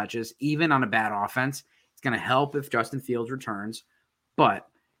 20-plus touches, even on a bad offense. It's going to help if Justin Fields returns. But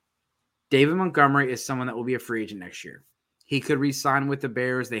David Montgomery is someone that will be a free agent next year. He could re-sign with the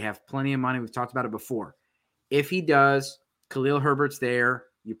Bears. They have plenty of money. We've talked about it before. If he does, Khalil Herbert's there.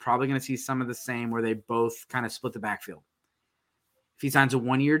 You're probably going to see some of the same where they both kind of split the backfield. If he signs a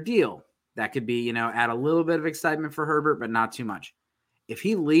 1-year deal, that could be, add a little bit of excitement for Herbert, but not too much. If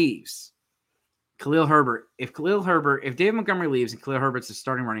he leaves, if David Montgomery leaves and Khalil Herbert's the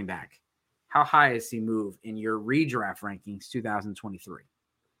starting running back, how high does he move in your redraft rankings 2023?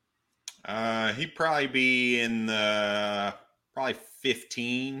 He'd probably be in the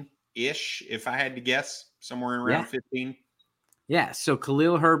 15. ish, if I had to guess, somewhere around 15. Yeah. So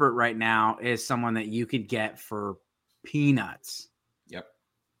Khalil Herbert right now is someone that you could get for peanuts. Yep.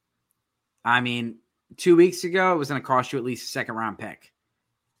 I mean, 2 weeks ago, it was going to cost you at least a second-round pick.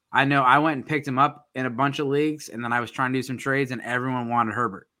 I know I went and picked him up in a bunch of leagues, and then I was trying to do some trades, and everyone wanted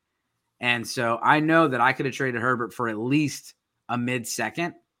Herbert. And so I know that I could have traded Herbert for at least a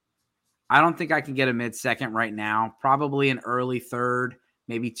mid-second. I don't think I can get a mid-second right now. Probably an early third,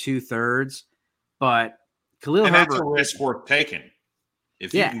 maybe 2/3. But Khalil Herbert, that's a risk worth taking.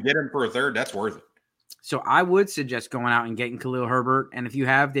 If you can get him for a third, that's worth it. So I would suggest going out and getting Khalil Herbert. And if you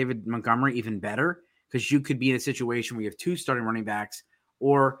have David Montgomery, even better, because you could be in a situation where you have two starting running backs,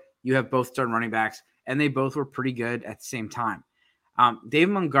 or you have both starting running backs, and they both were pretty good at the same time.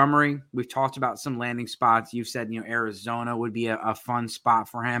 David Montgomery, we've talked about some landing spots. You've said, Arizona would be a fun spot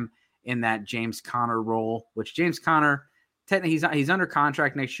for him in that James Conner role, which James Conner, technically he's under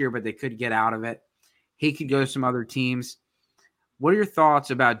contract next year, but they could get out of it. He could go to some other teams. What are your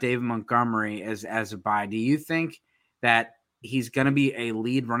thoughts about David Montgomery as a buy? Do you think that he's going to be a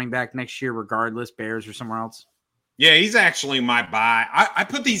lead running back next year, regardless, Bears or somewhere else? Yeah, he's actually my buy. I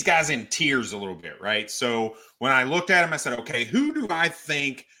put these guys in tiers a little bit, right? So when I looked at him, I said, okay, who do I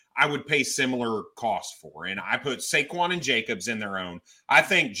think I would pay similar cost for? And I put Saquon and Jacobs in their own. I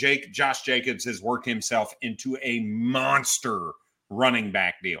think Josh Jacobs has worked himself into a monster running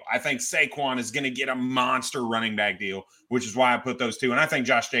back deal. I think Saquon is going to get a monster running back deal, which is why I put those two. And I think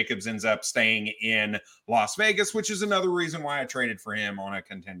Josh Jacobs ends up staying in Las Vegas, which is another reason why I traded for him on a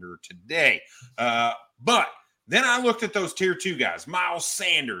contender today. But then I looked at those tier 2 guys, Miles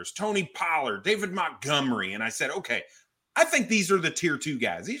Sanders, Tony Pollard, David Montgomery, and I said, okay, I think these are the tier 2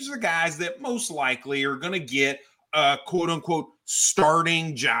 guys. These are the guys that most likely are going to get a quote-unquote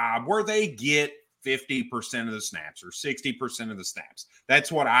starting job where they get 50% of the snaps or 60% of the snaps.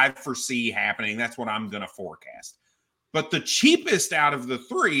 That's what I foresee happening. That's what I'm going to forecast. But the cheapest out of the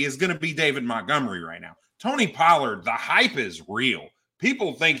three is going to be David Montgomery right now. Tony Pollard, the hype is real.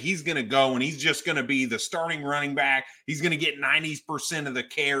 People think he's going to go and he's just going to be the starting running back. He's going to get 90% of the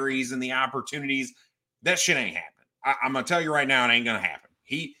carries and the opportunities. That shit ain't happening. I'm going to tell you right now, it ain't going to happen.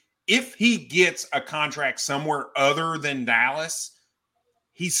 If he gets a contract somewhere other than Dallas,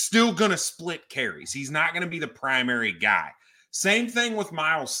 he's still going to split carries. He's not going to be the primary guy. Same thing with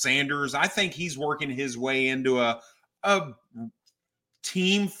Miles Sanders. I think he's working his way into a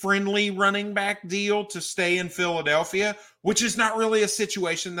team-friendly running back deal to stay in Philadelphia, which is not really a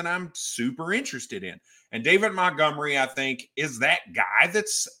situation that I'm super interested in. And David Montgomery, I think, is that guy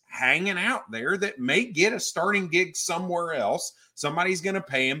that's hanging out there that may get a starting gig somewhere else. Somebody's going to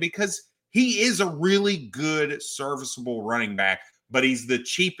pay him because he is a really good, serviceable running back, but he's the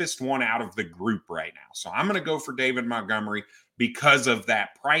cheapest one out of the group right now. So I'm going to go for David Montgomery because of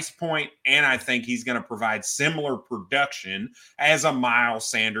that price point, and I think he's going to provide similar production as a Miles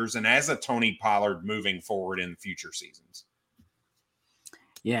Sanders and as a Tony Pollard moving forward in future seasons.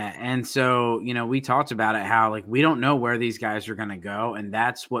 Yeah, and so, we talked about it, how, we don't know where these guys are going to go, and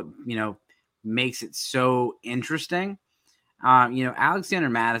that's what, makes it so interesting. Alexander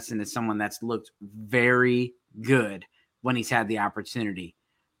Mattison is someone that's looked very good when he's had the opportunity,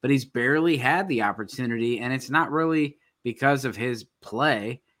 but he's barely had the opportunity, and it's not really because of his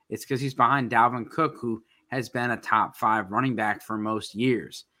play. It's because he's behind Dalvin Cook, who has been a top 5 running back for most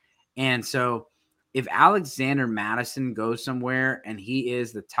years. And so if Alexander Mattison goes somewhere and he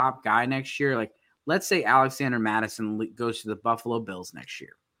is the top guy next year, let's say Alexander Mattison goes to the Buffalo Bills next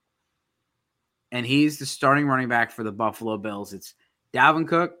year, and he's the starting running back for the Buffalo Bills. It's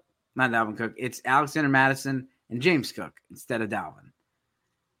it's Alexander Mattison and James Cook instead of Dalvin.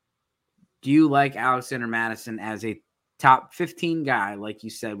 Do you like Alexander Mattison as a top 15 guy, like you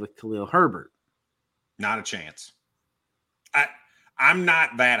said, with Khalil Herbert? Not a chance. I'm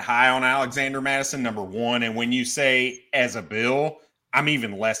not that high on Alexander Mattison, number one. And when you say as a Bill, I'm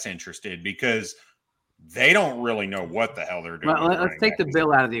even less interested because they don't really know what the hell they're doing. Well, let's take the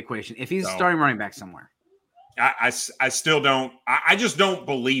Bill out of the equation. If he's a starting running back somewhere. I still don't. I just don't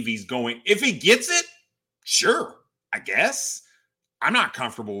believe he's going. If he gets it, sure, I guess. I'm not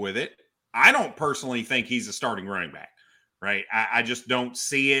comfortable with it. I don't personally think he's a starting running back, right? I just don't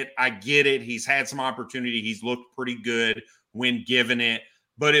see it. I get it. He's had some opportunity. He's looked pretty good when given it.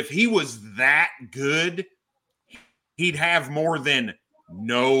 But if he was that good, he'd have more than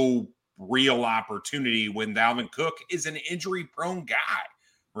no real opportunity when Dalvin Cook is an injury-prone guy,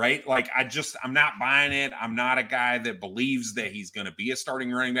 right? I'm not buying it. I'm not a guy that believes that he's going to be a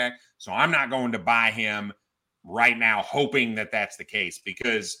starting running back. So I'm not going to buy him right now hoping that that's the case,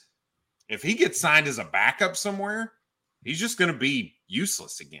 because if he gets signed as a backup somewhere, he's just going to be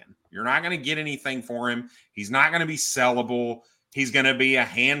useless again. You're not going to get anything for him. He's not going to be sellable. He's going to be a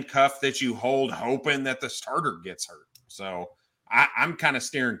handcuff that you hold hoping that the starter gets hurt. So I'm kind of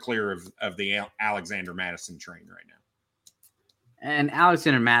steering clear of the Alexander Madison train right now. And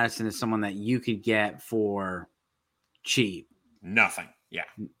Alexander Madison is someone that you could get for cheap. Nothing. Yeah.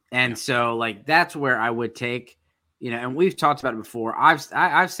 And so like, that's where I would take, and we've talked about it before. I've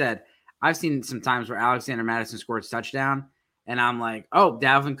said, I've seen some times where Alexander Madison scores touchdown and I'm like, oh,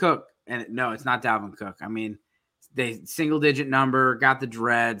 Dalvin Cook. And no, it's not Dalvin Cook. I mean, they single digit number, got the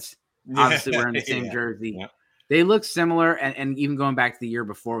dreads, obviously wearing the same jersey. Yeah. They look similar. And even going back to the year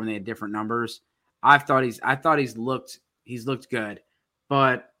before when they had different numbers, I thought he's looked good.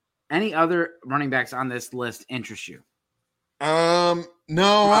 But any other running backs on this list interest you? No,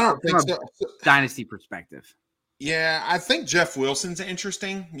 I don't think so. Dynasty perspective. Yeah, I think Jeff Wilson's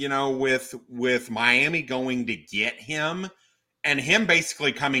interesting, with Miami going to get him and him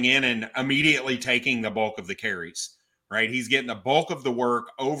basically coming in and immediately taking the bulk of the carries, right? He's getting the bulk of the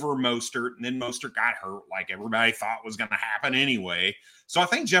work over Mostert, and then Mostert got hurt like everybody thought was going to happen anyway. So I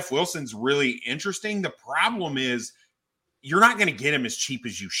think Jeff Wilson's really interesting. The problem is you're not going to get him as cheap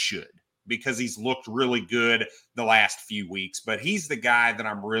as you should because he's looked really good the last few weeks, but he's the guy that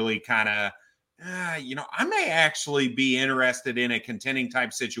I'm really kind of, I may actually be interested in a contending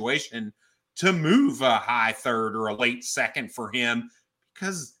type situation to move a high third or a late second for him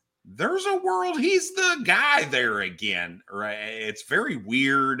because there's a world he's the guy there again, right? It's very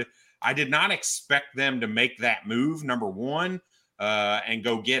weird. I did not expect them to make that move, number one, and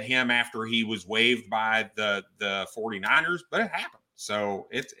go get him after he was waived by the 49ers, but it happened. So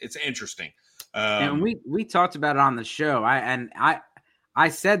it's interesting. And we talked about it on the show. I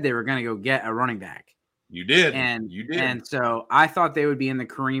said they were going to go get a running back. You did. And so I thought they would be in the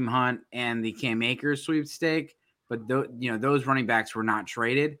Kareem Hunt and the Cam Akers sweepstake, but those running backs were not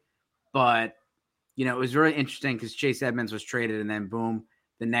traded. But, it was really interesting because Chase Edmonds was traded and then boom,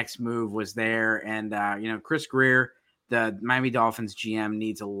 the next move was there. And, Chris Greer, the Miami Dolphins GM,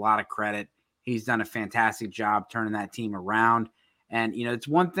 needs a lot of credit. He's done a fantastic job turning that team around. And, it's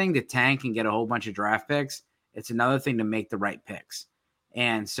one thing to tank and get a whole bunch of draft picks. It's another thing to make the right picks.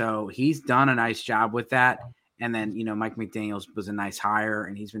 And so he's done a nice job with that. And then, Mike McDaniels was a nice hire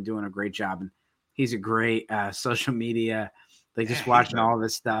and he's been doing a great job. And he's a great social media, just watching all of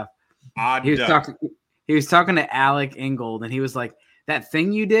this stuff. He was talking to Alec Ingold and he was like, that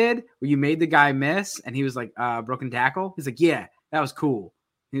thing you did where you made the guy miss. And he was like, broken tackle. He's like, yeah, that was cool.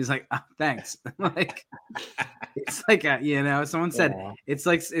 He was like, oh, thanks. It's like, someone said, it's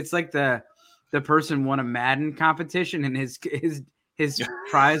like the person won a Madden competition and his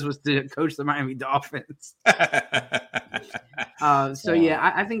prize was to coach the Miami Dolphins.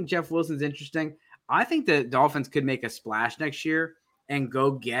 I think Jeff Wilson's interesting. I think the Dolphins could make a splash next year and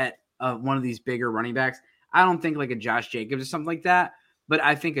go get one of these bigger running backs. I don't think like a Josh Jacobs or something like that, but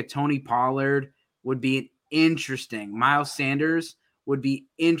I think a Tony Pollard would be interesting. Miles Sanders would be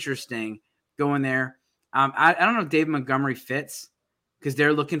interesting going there. I don't know if David Montgomery fits because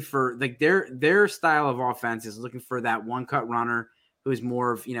they're looking for their style of offense is looking for that one cut runner who's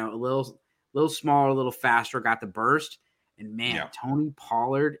more of, a little smaller, a little faster, got the burst. And man, Tony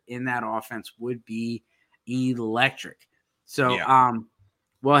Pollard in that offense would be electric. So,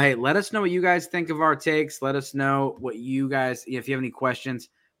 well, hey, let us know what you guys think of our takes. Let us know what you guys, if you have any questions,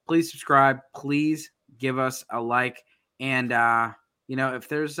 please subscribe. Please give us a like. And, if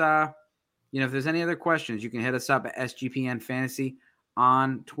there's any other questions, you can hit us up at SGPN Fantasy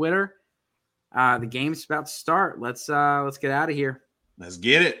on Twitter. The game's about to start. Let's get out of here. Let's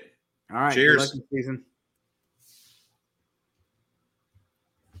get it. All right. Cheers. Good luck this season.